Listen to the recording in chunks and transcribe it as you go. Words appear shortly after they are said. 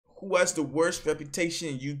who has the worst reputation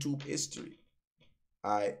in YouTube history?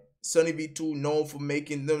 Alright, SunnyV2, known for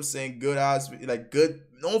making them saying good odds,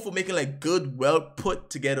 known for making like good, well put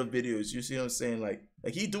together videos. You see what I'm saying? Like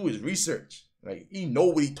he do his research. Like he know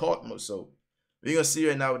what he talking about. So we're gonna see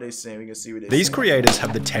right now what they're saying. We're gonna see what they're saying. These creators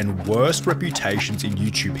have the 10 worst reputations in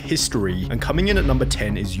YouTube history, and coming in at number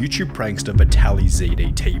 10 is YouTube prankster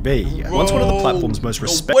TwinTwoTV. Once one of the platform's most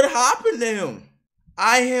respected. What happened to him?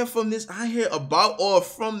 I hear about or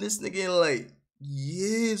from this nigga in like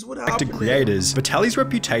years. What happened? Creators, Vitaly's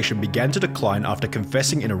reputation began to decline after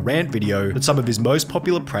confessing in a rant video that some of his most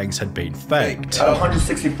popular pranks had been faked. Out of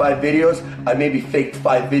 165 videos, I maybe faked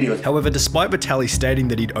 5 videos. However, despite Vitaly stating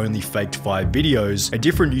that he'd only faked 5 videos, a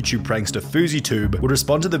different YouTube prankster, FuziTube, would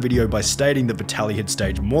respond to the video by stating that Vitaly had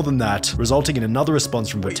staged more than that, resulting in another response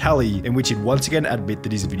from Vitaly in which he'd once again admit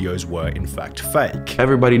that his videos were in fact fake.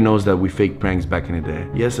 Everybody knows that we faked pranks back in the day.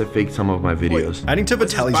 Yes, I faked some of my videos. Adding to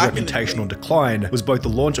Vitaly's reputational decline was both the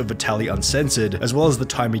launch of Vitaly Uncensored, as well as the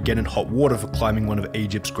time he get in hot water for climbing one of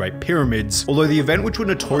Egypt's Great Pyramids, although the event which were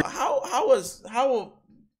notorious—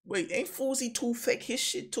 Wait, ain't FuziTube fake his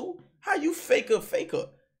shit too? How you fake a faker?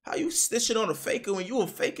 How you snitching on a faker when you a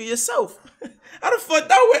faker yourself? How the fuck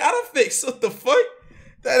that way? I don't fix what the fuck?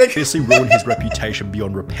 Obviously ruined his reputation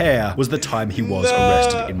beyond repair was the time he was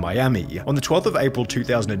arrested in Miami. On the 12th of April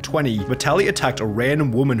 2020, Vitaly attacked a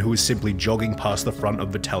random woman who was simply jogging past the front of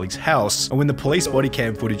Vitaly's house, and when the police body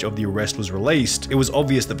cam footage of the arrest was released, it was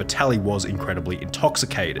obvious that Vitaly was incredibly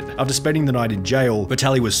intoxicated. After spending the night in jail,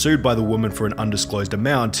 Vitaly was sued by the woman for an undisclosed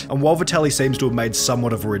amount, and while Vitaly seems to have made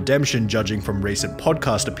somewhat of a redemption judging from recent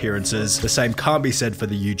podcast appearances, the same can't be said for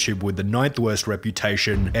the YouTube with the 9th worst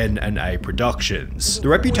reputation, NNA Productions.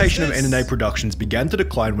 The reputation of NNA Productions began to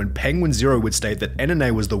decline when Penguin0 would state that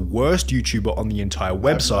NNA was the worst YouTuber on the entire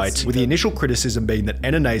website, with the initial criticism being that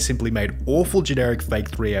NNA simply made awful generic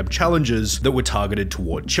fake 3am challenges that were targeted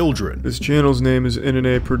toward children. This channel's name is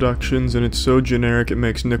NNA Productions, and it's so generic it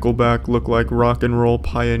makes Nickelback look like rock and roll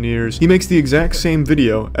pioneers. He makes the exact same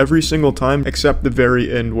video every single time except the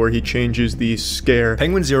very end where he changes the scare.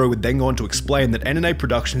 Penguin0 would then go on to explain that NNA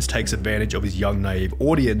Productions takes advantage of his young naive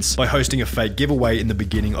audience by hosting a fake giveaway in the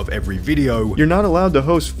beginning of every video. You're not allowed to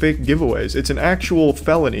host fake giveaways. It's an actual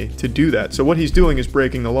felony to do that. So what he's doing is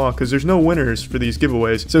breaking the law because there's no winners for these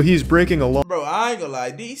giveaways. So he's breaking a law. Bro, I ain't gonna lie.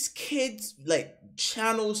 These kids, like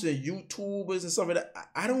channels and YouTubers and stuff like that,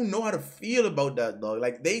 I don't know how to feel about that, dog.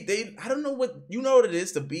 Like I don't know what, you know what it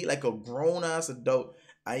is to be like a grown ass adult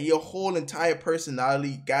and your whole entire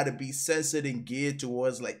personality gotta be censored and geared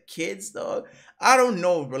towards like kids, dog. I don't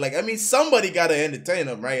know, bro. Like, I mean, somebody gotta entertain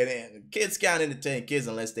them, right? And kids can't entertain kids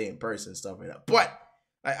unless they in person and stuff like that. But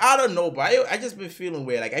like, I don't know, but I just been feeling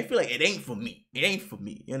weird. Like, I feel like it ain't for me. It ain't for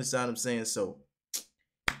me. You understand what I'm saying? So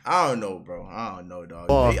I don't know, bro. I don't know,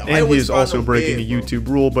 dog. And he is also breaking a YouTube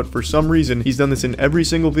rule, but for some reason, he's done this in every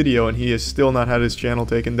single video, and he has still not had his channel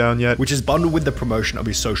taken down yet. Which is bundled with the promotion of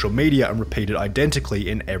his social media and repeated identically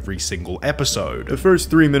in every single episode. The first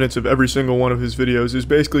 3 minutes of every single one of his videos is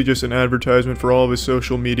basically just an advertisement for all of his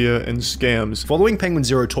social media and scams. Following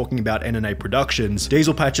Penguin0 talking about NNA Productions,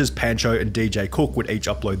 Diesel Patches, Pancho, and DJ Cook would each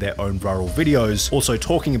upload their own viral videos, also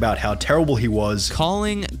talking about how terrible he was.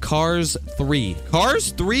 Calling Cars 3. Cars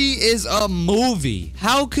 3 is a movie.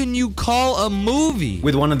 How can you call a movie?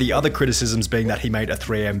 With one of the other criticisms being that he made a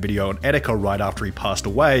 3am video on Etika right after he passed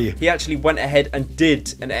away. He actually went ahead and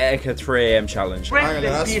did an Etika 3am challenge.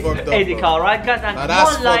 Etika, right? And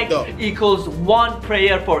 1 like equals 1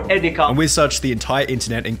 prayer for Etika. And with such, the entire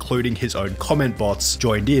internet, including his own comment bots,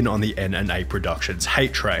 joined in on the NNA Productions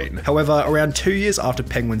hate train. However, around 2 years after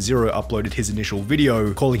Penguin0 uploaded his initial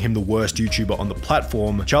video, calling him the worst YouTuber on the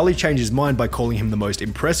platform, Charlie changed his mind by calling him the most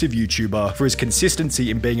impressive YouTuber for his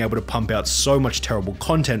consistency in being able to pump out so much terrible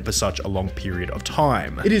content for such a long period of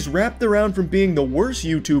time. It is wrapped around from being the worst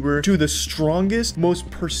YouTuber to the strongest, most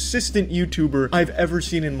persistent YouTuber I've ever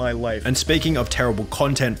seen in my life. And speaking of terrible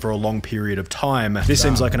content for a long period of time, this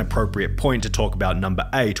seems like an appropriate point to talk about number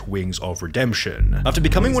 8, Wings of Redemption. After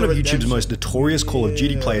becoming one of YouTube's most notorious Call of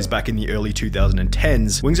Duty players back in the early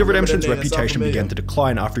 2010s, Wings of Redemption's reputation began to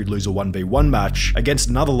decline after he'd lose a 1v1 match against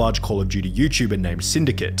another large Call of Duty YouTuber named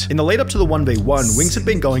Syndicate. In the lead up to the 1v1, Wings had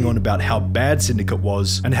been going on about how bad Syndicate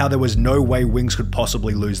was and how there was no way Wings could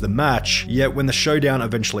possibly lose the match, yet when the showdown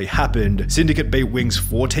eventually happened, Syndicate beat Wings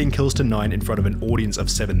 14 kills to 9 in front of an audience of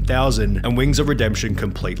 7,000, and Wings of Redemption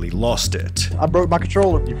completely lost it. I broke my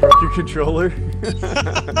controller. You broke your controller?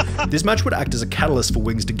 This match would act as a catalyst for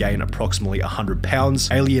Wings to gain approximately 100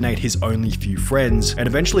 pounds, alienate his only few friends, and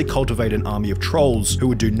eventually cultivate an army of trolls who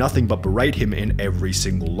would do nothing but berate him in every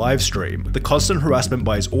single livestream. The constant harassment excitement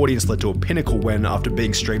by his audience led to a pinnacle when, after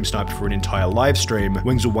being stream sniped for an entire live stream,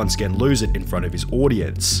 Wings would once again lose it in front of his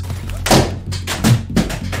audience.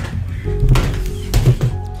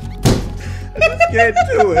 Can't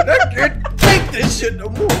do it. I can't take this shit no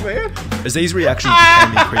more, man. As these reactions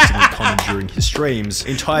became increasingly common during his streams,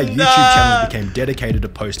 entire YouTube channels became dedicated to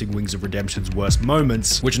posting Wings of Redemption's worst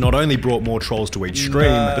moments, which not only brought more trolls to each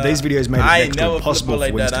stream, but these videos made it next to impossible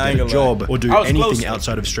for Wings to get a job or do anything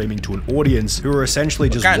outside of streaming to an audience who were essentially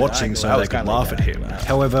just watching so they could laugh at him.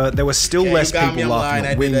 However, there were still less people laughing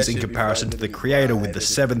at Wings in comparison to the creator with the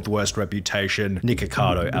 7th worst reputation,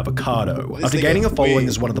 Nikocado Avocado. After gaining a following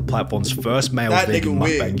as one of the platform's first male vegan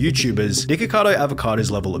mukbang YouTubers, Nikocado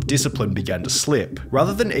Avocado's level of discipline began to slip.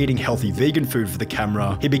 Rather than eating healthy vegan food for the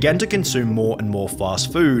camera, he began to consume more and more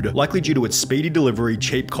fast food, likely due to its speedy delivery,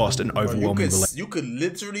 cheap cost, and overwhelming You could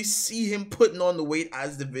literally see him putting on the weight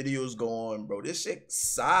as the videos go on, bro. This shit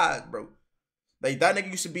sad, bro. Like, that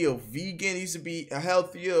nigga used to be a vegan, he used to be a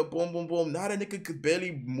healthier, boom, boom, boom. Now that nigga could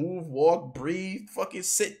barely move, walk, breathe, fucking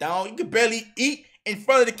sit down. He could barely eat in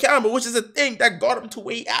front of the camera, which is a thing that got him to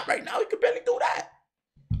where he at right now. He could barely do that.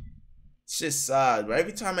 It's just sad, bro.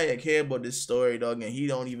 Every time I hear about this story, dog, and he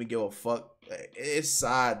don't even give a fuck, it's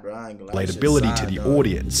sad, bro. I ain't gonna lie. Relatability to the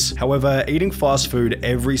audience. However, eating fast food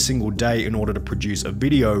every single day in order to produce a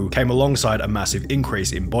video came alongside a massive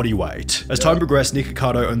increase in body weight. As time progressed,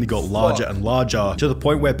 Nikocado only got larger and larger, to the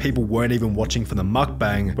point where people weren't even watching for the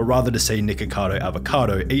mukbang, but rather to see Nikocado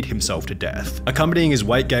Avocado eat himself to death. Accompanying his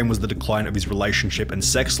weight gain was the decline of his relationship and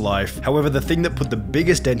sex life. However, the thing that put the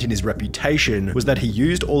biggest dent in his reputation was that he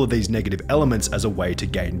used all of these negative elements as a way to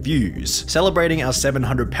gain views. Celebrating our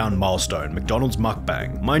 700-pound milestone, McDonald's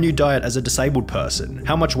mukbang, my new diet as a disabled person,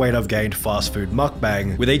 how much weight I've gained fast food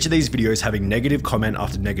mukbang, with each of these videos having negative comment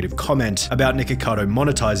after negative comment about Nikocado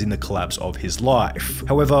monetizing the collapse of his life.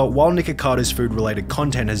 However, while Nikocado's food related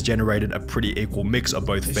content has generated a pretty equal mix of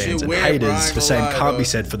both fans and haters, the same can't be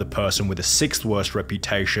said for the person with the 6th worst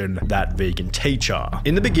reputation, that vegan teacher.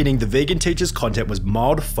 In the beginning, the vegan teacher's content was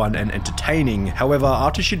mild, fun, and entertaining. However,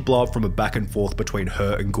 after she'd blow up from a back and forth between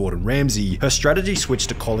her and Gordon Ramsay, her strategy switched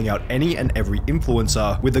to calling out any and every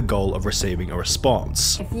influencer with the goal of receiving a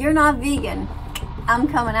response. If you're not vegan, I'm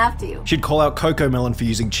coming after you. She'd call out Coco Melon for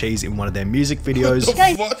using cheese in one of their music videos. What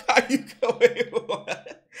the fuck? How you going?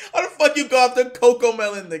 How the fuck you go after Coco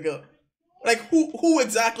Melon, nigga? Like, who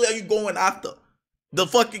exactly are you going after? The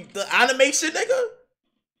animation, nigga?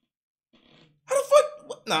 How the fuck?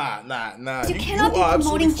 Nah. You cannot be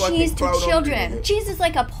promoting cheese to children. Cheese is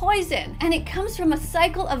like a poison, and it comes from a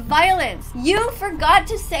cycle of violence. You forgot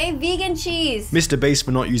to say vegan cheese. Mr. Beast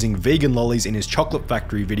for not using vegan lollies in his chocolate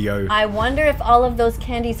factory video. I wonder if all of those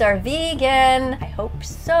candies are vegan. I hope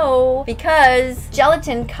so, because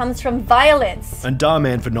gelatin comes from violence. And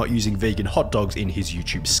Darman for not using vegan hot dogs in his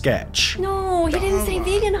YouTube sketch. No, he didn't say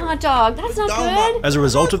vegan hot dog. That's not good. As a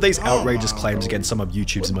result of these outrageous claims against some of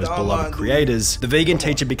YouTube's most beloved creators, the vegan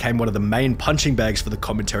teacher became one of the main punching bags for the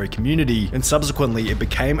commentary community, and subsequently it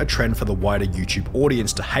became a trend for the wider YouTube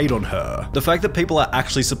audience to hate on her. The fact that people are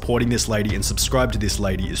actually supporting this lady and subscribe to this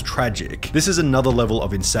lady is tragic. This is another level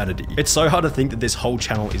of insanity. It's so hard to think that this whole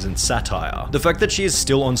channel isn't satire. The fact that she is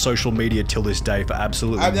still on social media till this day for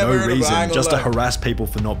absolutely no reason, just to harass people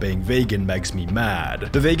for not being vegan, makes me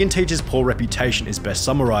mad. The vegan teacher's poor reputation is best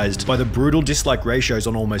summarized by the brutal dislike ratios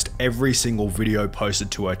on almost every single video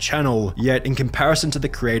posted to her channel, yet in comparison to the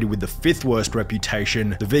creator with the 5th worst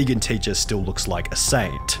reputation, the vegan teacher still looks like a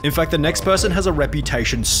saint. In fact, the next person has a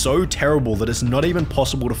reputation so terrible that it's not even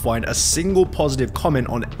possible to find a single positive comment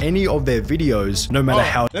on any of their videos, no matter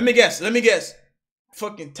how— Let me guess.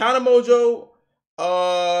 Fucking Tana Mojo,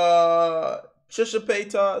 Trisha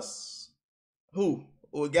Paytas, who?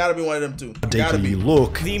 Oh, it gotta be one of them two. Deeply you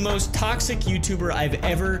look. The most toxic YouTuber I've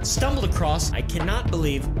ever stumbled across. I cannot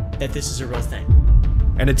believe that this is a real thing.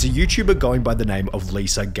 And it's a YouTuber going by the name of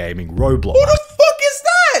Lisa Gaming Roblox. Who the fuck is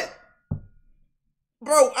that?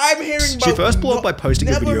 Bro, I'm hearing about— She first blew up by posting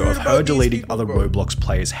a video of her deleting other Roblox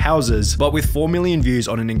players' houses, but with 4 million views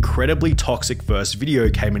on an incredibly toxic first video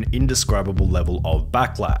came an indescribable level of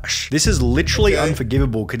backlash. This is literally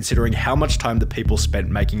unforgivable considering how much time the people spent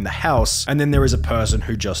making the house, and then there is a person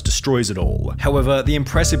who just destroys it all. However, the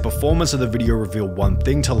impressive performance of the video revealed one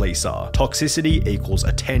thing to Lisa: toxicity equals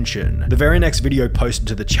attention. The very next video posted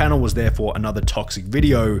to the channel was therefore another toxic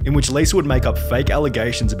video in which Lisa would make up fake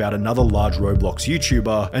allegations about another large Roblox YouTuber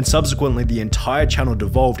and subsequently the entire channel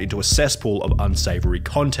devolved into a cesspool of unsavory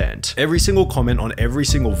content. Every single comment on every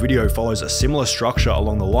single video follows a similar structure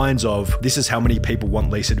along the lines of, this is how many people want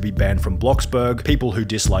Lisa to be banned from Bloxburg, people who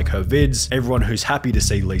dislike her vids, everyone who's happy to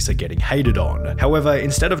see Lisa getting hated on. However,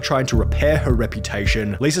 instead of trying to repair her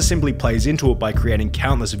reputation, Lisa simply plays into it by creating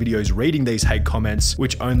countless videos reading these hate comments,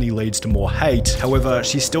 which only leads to more hate. However,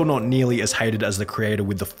 she's still not nearly as hated as the creator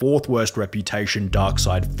with the 4th worst reputation,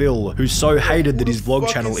 Darkside Phil, who's so hated that his vlog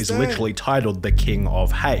channel is literally titled The King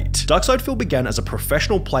of Hate. Darkside Phil began as a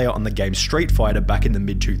professional player on the game Street Fighter back in the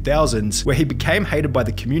mid-2000s, where he became hated by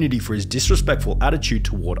the community for his disrespectful attitude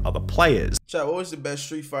toward other players. Chat, what was the best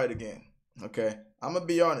Street Fighter game? Okay, I'm gonna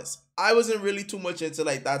be honest. I wasn't really too much into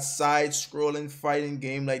like that side-scrolling fighting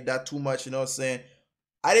game like that too much, you know what I'm saying?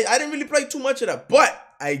 I didn't really play too much of that, but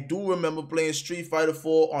I do remember playing Street Fighter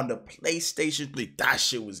 4 on the PlayStation 3. That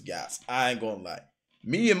shit was gas. I ain't gonna lie.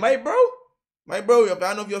 Me and my bro, I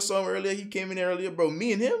don't know if y'all saw him earlier. He came in earlier, bro.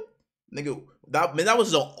 Me and him, nigga, that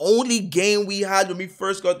was the only game we had when we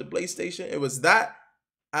first got the PlayStation. It was that,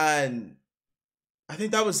 and I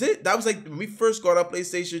think that was it. That was like when we first got our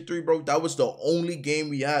PlayStation 3, bro. That was the only game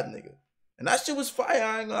we had, nigga. And that shit was fire.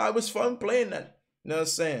 I ain't gonna lie. It was fun playing that. You know what I'm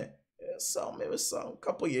saying? It was some a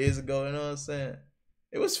couple years ago, you know what I'm saying?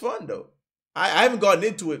 It was fun though. I haven't gotten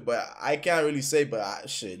into it, but I can't really say, but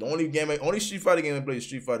shit. The only Street Fighter game I played is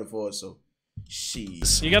Street Fighter 4, so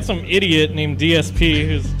Jeez. You got some idiot named DSP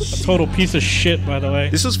who's a total piece of shit, by the way.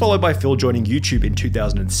 This was followed by Phil joining YouTube in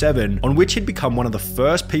 2007, on which he'd become one of the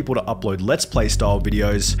first people to upload Let's Play style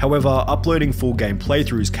videos. However, uploading full game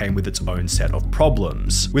playthroughs came with its own set of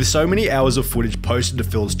problems. With so many hours of footage posted to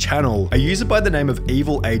Phil's channel, a user by the name of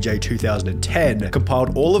EvilAJ2010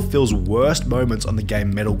 compiled all of Phil's worst moments on the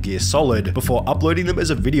game Metal Gear Solid before uploading them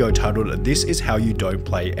as a video titled "This is how you don't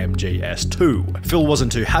play MGS2. Phil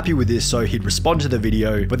wasn't too happy with this, so he'd respond to the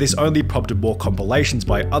video, but this only prompted more compilations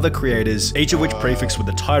by other creators, each of which prefixed with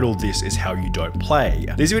the title "This is how you don't play."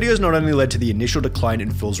 These videos not only led to the initial decline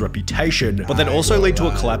in Phil's reputation, but then also led to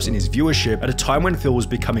a collapse in his viewership at a time when Phil was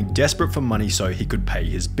becoming desperate for money so he could pay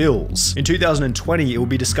his bills. In 2020, it would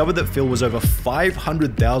be discovered that Phil was over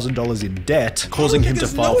 $500,000 in debt, causing him to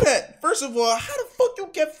file for— First of all, how the fuck you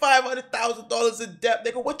get $500,000 in debt,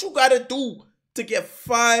 nigga? What you gotta do to get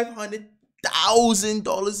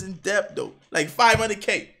 $500,000 in debt though? Like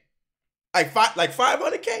 500K, like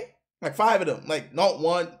 500K, like 5 of them, like not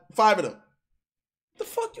one, 5 of them. The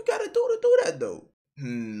fuck you gotta do to do that though?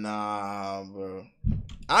 Nah, bro.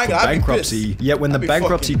 Bankruptcy, yet when the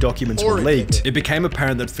bankruptcy documents were leaked, it became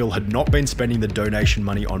apparent that Phil had not been spending the donation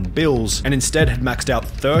money on bills, and instead had maxed out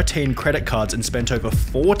 13 credit cards and spent over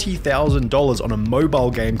 $40,000 on a mobile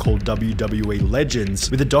game called WWE Legends,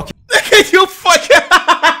 with a document— You fucking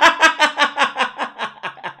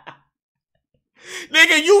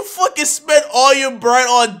nigga, you fucking spent all your bread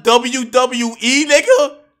on WWE,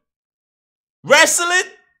 nigga? Wrestling?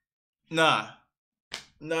 Nah,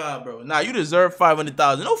 bro. Nah, you deserve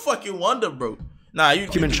 $500,000. No fucking wonder, bro. Nah, you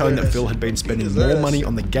document showing that Phil had been spending more money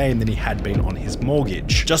on the game than he had been on his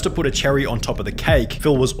mortgage. Just to put a cherry on top of the cake,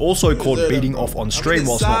 Phil was also caught beating off on stream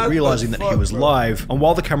whilst not realizing that he was live, and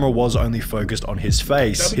while the camera was only focused on his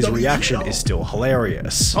face, his reaction is still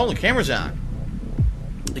hilarious. Oh, the camera's on.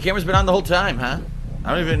 The camera's been on the whole time, huh?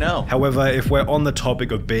 I don't even know. However, if we're on the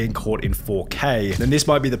topic of being caught in 4K, then this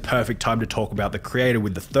might be the perfect time to talk about the creator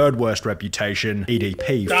with the third worst reputation,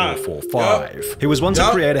 EDP445. He was once a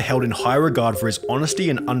creator held in high regard for his honesty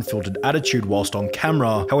and unfiltered attitude whilst on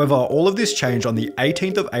camera. However, all of this changed on the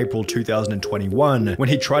 18th of April 2021, when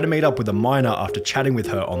he tried to meet up with a minor after chatting with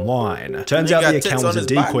her online. Turns out the account was a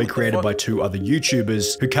decoy created by 2 other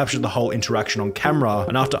YouTubers, who captured the whole interaction on camera,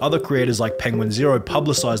 and after other creators like Penguin Zero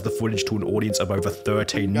publicized the footage to an audience of over 13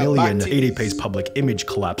 million, EDP's public image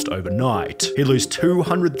collapsed overnight. He'd lose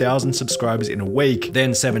 200,000 subscribers in a week,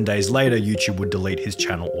 then 7 days later YouTube would delete his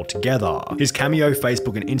channel altogether. His Cameo,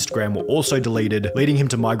 Facebook and Instagram were also deleted, leading him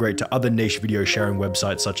to migrate to other niche video sharing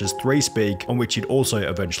websites such as 3Speak, on which he'd also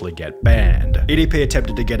eventually get banned. EDP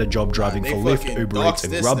attempted to get a job driving for Lyft, Uber Eats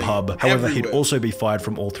and Grubhub, however he'd also be fired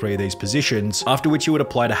from all 3 of these positions, after which he would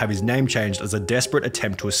apply to have his name changed as a desperate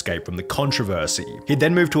attempt to escape from the controversy. He'd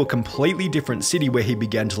then move to a completely different city where he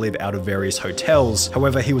began to live out of various hotels.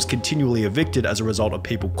 However, he was continually evicted as a result of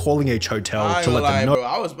people calling each hotel to let them know.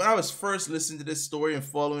 Bro, when I was first listening to this story and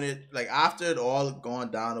following it, like after it all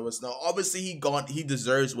gone down, it was now obviously he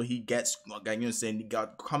deserves what he gets. You know what I'm saying? He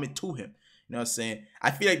got coming to him. You know what I'm saying?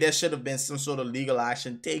 I feel like there should have been some sort of legal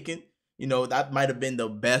action taken. You know, that might have been the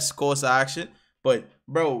best course of action. But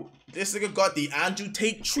bro, this nigga got the Andrew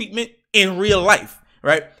Tate treatment in real life,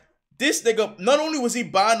 right? this nigga, not only was he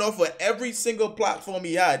banned off of every single platform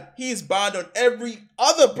he had, he's banned on every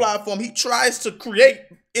other platform he tries to create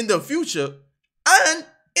in the future and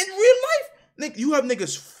in real life. Nick, you have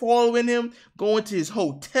niggas following him, going to his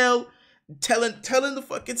hotel, telling the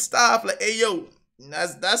fucking staff like, hey yo,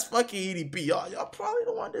 that's fucking EDP. Y'all probably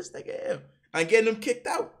don't want this nigga here. And getting him kicked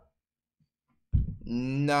out.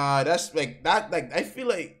 Nah, that's like that. Like I feel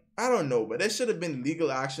like I don't know, but there should have been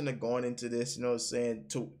legal action that gone into this. You know what I'm saying?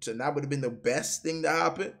 To that would have been the best thing to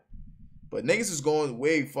happen. But niggas is going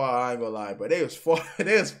way far. I ain't gonna lie, but they was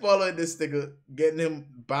following this nigga, getting him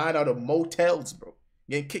banned out of motels, bro.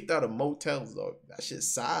 Getting kicked out of motels, dog. That shit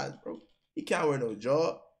sad, bro. He can't wear no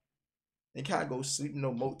job. He can't go sleep in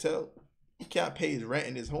no motel. He can't pay his rent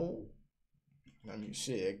in his home. I mean,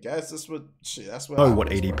 shit, I guess that's what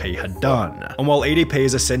EDP had done. And while EDP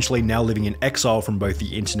is essentially now living in exile from both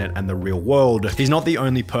the internet and the real world, he's not the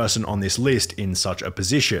only person on this list in such a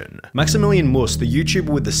position. Maximilian Mus, the YouTuber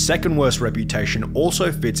with the second worst reputation,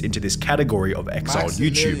 also fits into this category of exiled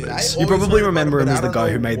YouTubers. You probably remember him as the guy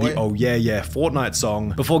who made the Oh Yeah Yeah Fortnite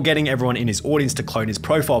song before getting everyone in his audience to clone his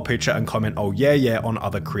profile picture and comment Oh Yeah Yeah on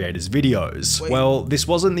other creators' videos. Well, this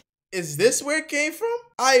wasn't the Is this where it came from?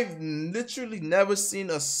 I've literally never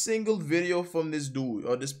seen a single video from this dude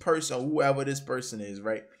or this person, whoever this person is,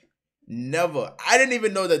 right? Never. I didn't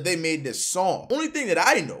even know that they made this song. Only thing that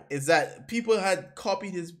I know is that people had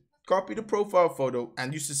copied the profile photo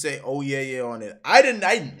and used to say, oh yeah, yeah on it. I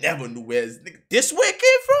never knew this where it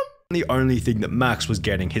came from? The only thing that Max was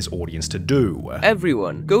getting his audience to do.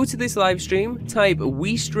 Everyone, go to this live stream, type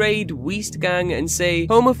Weast Raid, Weast Gang, and say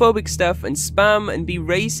homophobic stuff and spam and be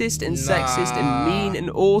racist and sexist and mean and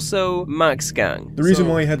also Max Gang. The reason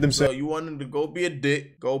why I had them say. So you want them to go be a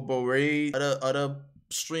dick, go berate other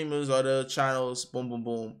streamers, other channels, boom, boom,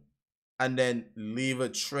 boom, and then leave a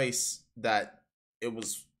trace that it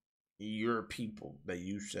was your people that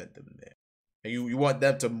you sent them there, and you want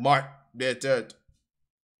them to mark their territory.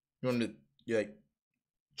 You want to like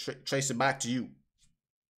trace it back to you.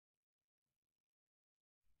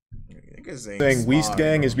 Saying Weast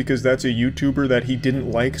Gang is because that's a YouTuber that he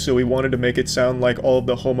didn't like, so he wanted to make it sound like all of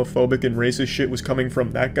the homophobic and racist shit was coming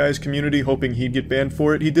from that guy's community, hoping he'd get banned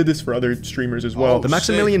for it. He did this for other streamers as well. The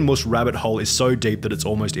Maximilian Mus rabbit hole is so deep that it's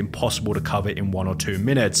almost impossible to cover in 1 or 2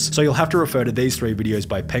 minutes, so you'll have to refer to these 3 videos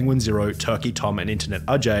by Penguin Zero, Turkey Tom, and Internet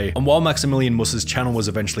Ajay. And while Maximilian Mus's channel was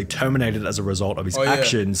eventually terminated as a result of his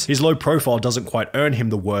actions, his low profile doesn't quite earn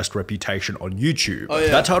him the worst reputation on YouTube.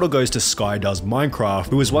 That title goes to Sky Does Minecraft,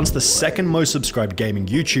 who was once the second most subscribed gaming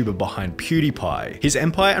YouTuber behind PewDiePie. His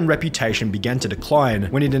empire and reputation began to decline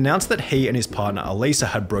when it announced that he and his partner Elisa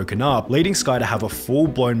had broken up, leading Sky to have a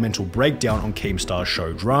full-blown mental breakdown on Keemstar's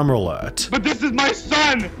show Drama Alert. But this is my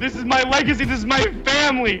son! This is my legacy! This is my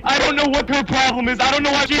family! I don't know what her problem is! I don't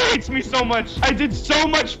know why she hates me so much! I did so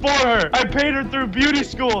much for her! I paid her through beauty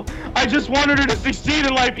school! I just wanted her to succeed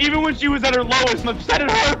in life, even when she was at her lowest. I'm upset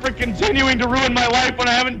at her for continuing to ruin my life when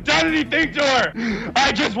I haven't done anything to her!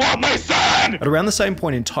 I just want my son! At around the same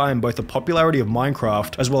point in time, both the popularity of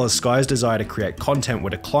Minecraft as well as Sky's desire to create content were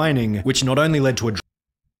declining, which not only led to a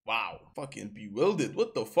wow, fucking bewildered.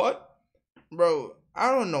 What the fuck? Bro,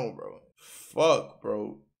 I don't know, bro. Fuck,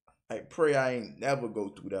 bro. I pray I ain't never go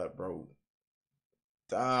through that, bro.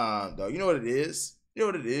 Damn, dog. You know what it is? You know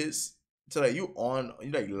what it is? So like you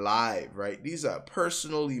like live, right? These are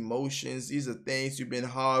personal emotions. These are things you've been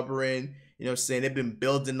harboring. You know what I'm saying? They've been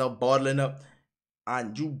building up, bottling up.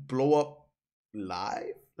 And you blow up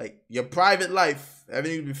live? Like your private life,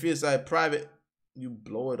 everything you feel inside private, you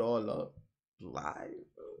blow it all up live,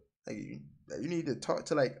 bro. Like you need to talk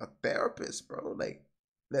to like a therapist, bro. Like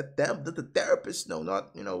let the therapist know,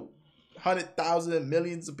 not 100,000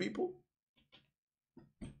 millions of people.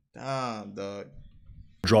 Damn, dog.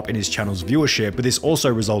 Drop in his channel's viewership, but this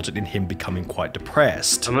also resulted in him becoming quite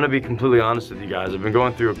depressed. I'm gonna be completely honest with you guys. I've been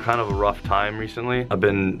going through kind of a rough time recently. I've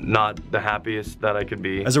been not the happiest that I could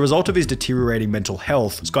be. As a result of his deteriorating mental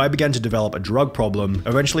health, Sky began to develop a drug problem,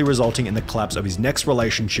 eventually resulting in the collapse of his next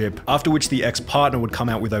relationship, after which the ex-partner would come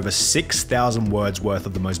out with over 6,000 words worth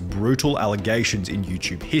of the most brutal allegations in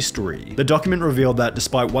YouTube history. The document revealed that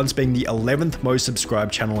despite once being the 11th most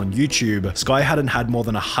subscribed channel on YouTube, Sky hadn't had more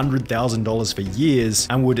than $100,000 for years,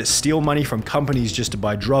 and would steal money from companies just to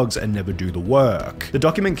buy drugs and never do the work. The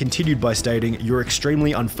document continued by stating, "You're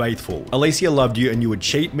extremely unfaithful. Alicia loved you and you would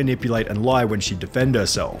cheat, manipulate, and lie when she'd defend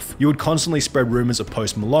herself. You would constantly spread rumors of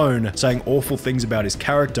Post Malone, saying awful things about his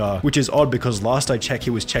character, which is odd because last I checked he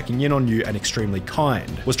was checking in on you and extremely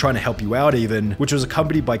kind, was trying to help you out even, which was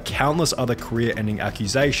accompanied by countless other career-ending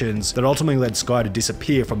accusations that ultimately led Sky to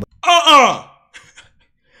disappear from the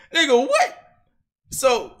Nigga, what?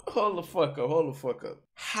 So, hold the fuck up. Hold the fuck up.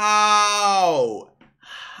 How?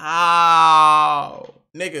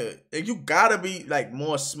 Nigga, you gotta be like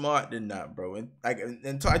more smart than that, bro. And like,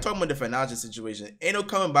 I talk about the financial situation. Ain't no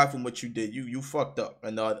coming back from what you did. You fucked up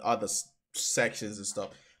in the other sections and stuff.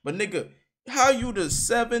 But nigga, how you the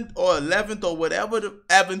 7th or 11th or whatever the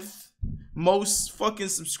 7th most fucking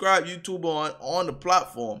subscribed YouTuber on the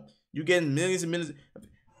platform? You getting millions and millions.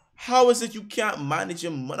 How is it you can't manage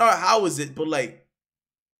your money? Or how is it? But like,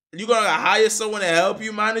 you gonna hire someone to help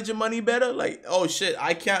you manage your money better? Like, oh shit,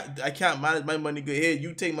 I can't manage my money good. Here,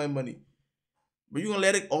 you take my money. But you gonna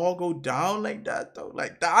let it all go down like that though?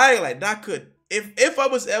 Like that could, if I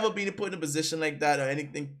was ever being put in a position like that or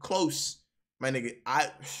anything close, my nigga,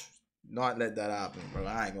 I not let that happen, bro.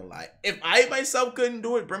 I ain't gonna lie. If I myself couldn't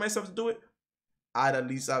do it, bring myself to do it, I'd at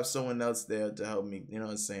least have someone else there to help me. You know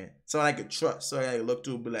what I'm saying? Someone I could trust. Someone I could look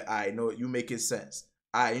to and be like, I know what, you making sense.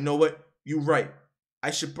 You know what? You right. I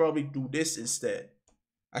should probably do this instead.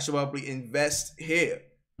 I should probably invest here.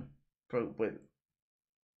 Bro, but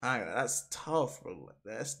that's tough, bro.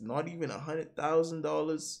 That's not even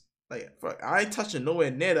 $100,000. Like, fuck, I ain't touching nowhere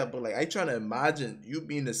near that, but like, I trying to imagine you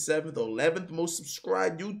being the 7th or 11th most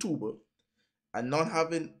subscribed YouTuber and not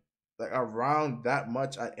having like around that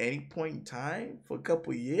much at any point in time for a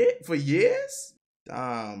couple years.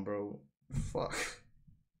 Damn, bro. Fuck.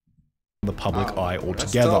 The public eye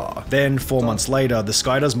altogether. Then 4 months later, the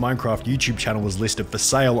Sky Does Minecraft YouTube channel was listed for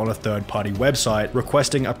sale on a third-party website,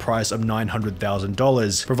 requesting a price of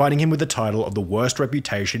 $900,000, providing him with the title of the worst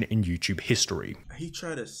reputation in YouTube history. He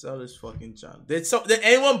tried to sell his fucking channel. Did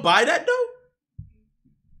anyone buy that though?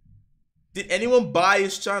 Did anyone buy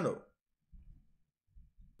his channel?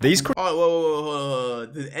 These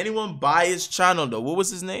Did anyone buy his channel though? What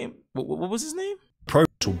was his name? What was his name? Pros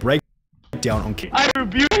will break down on I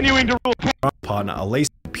rebuke anyone to rule partner Elise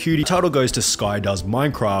Pewdie. Title goes to Sky Does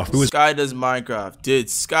Minecraft. Who is Sky Does Minecraft? Did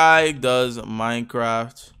Sky Does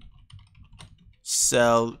Minecraft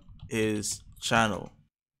sell his channel?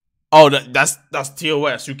 Oh, that's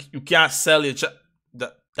TOS. You can't sell your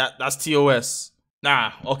that's TOS.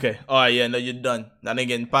 Nah, okay. All right, yeah, no, you're done. That ain't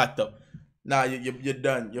getting packed up. Nah, you're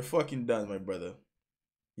done. You're fucking done, my brother.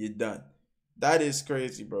 You're done. That is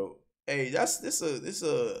crazy, bro. Hey, this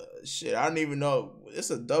a shit. I don't even know. It's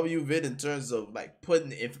a W vid in terms of like finding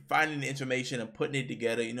the information and putting it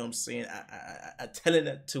together. You know what I'm saying? I telling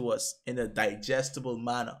it to us in a digestible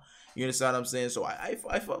manner. You understand what I'm saying? So I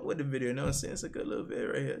fuck with the video. You know what I'm saying? It's a good little vid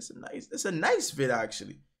right here. It's a nice vid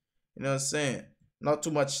actually. You know what I'm saying? Not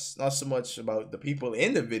so much about the people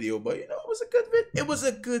in the video, but you know, it was a good vid. It was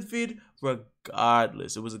a good vid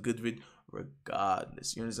regardless. It was a good vid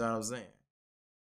regardless. You understand what I'm saying?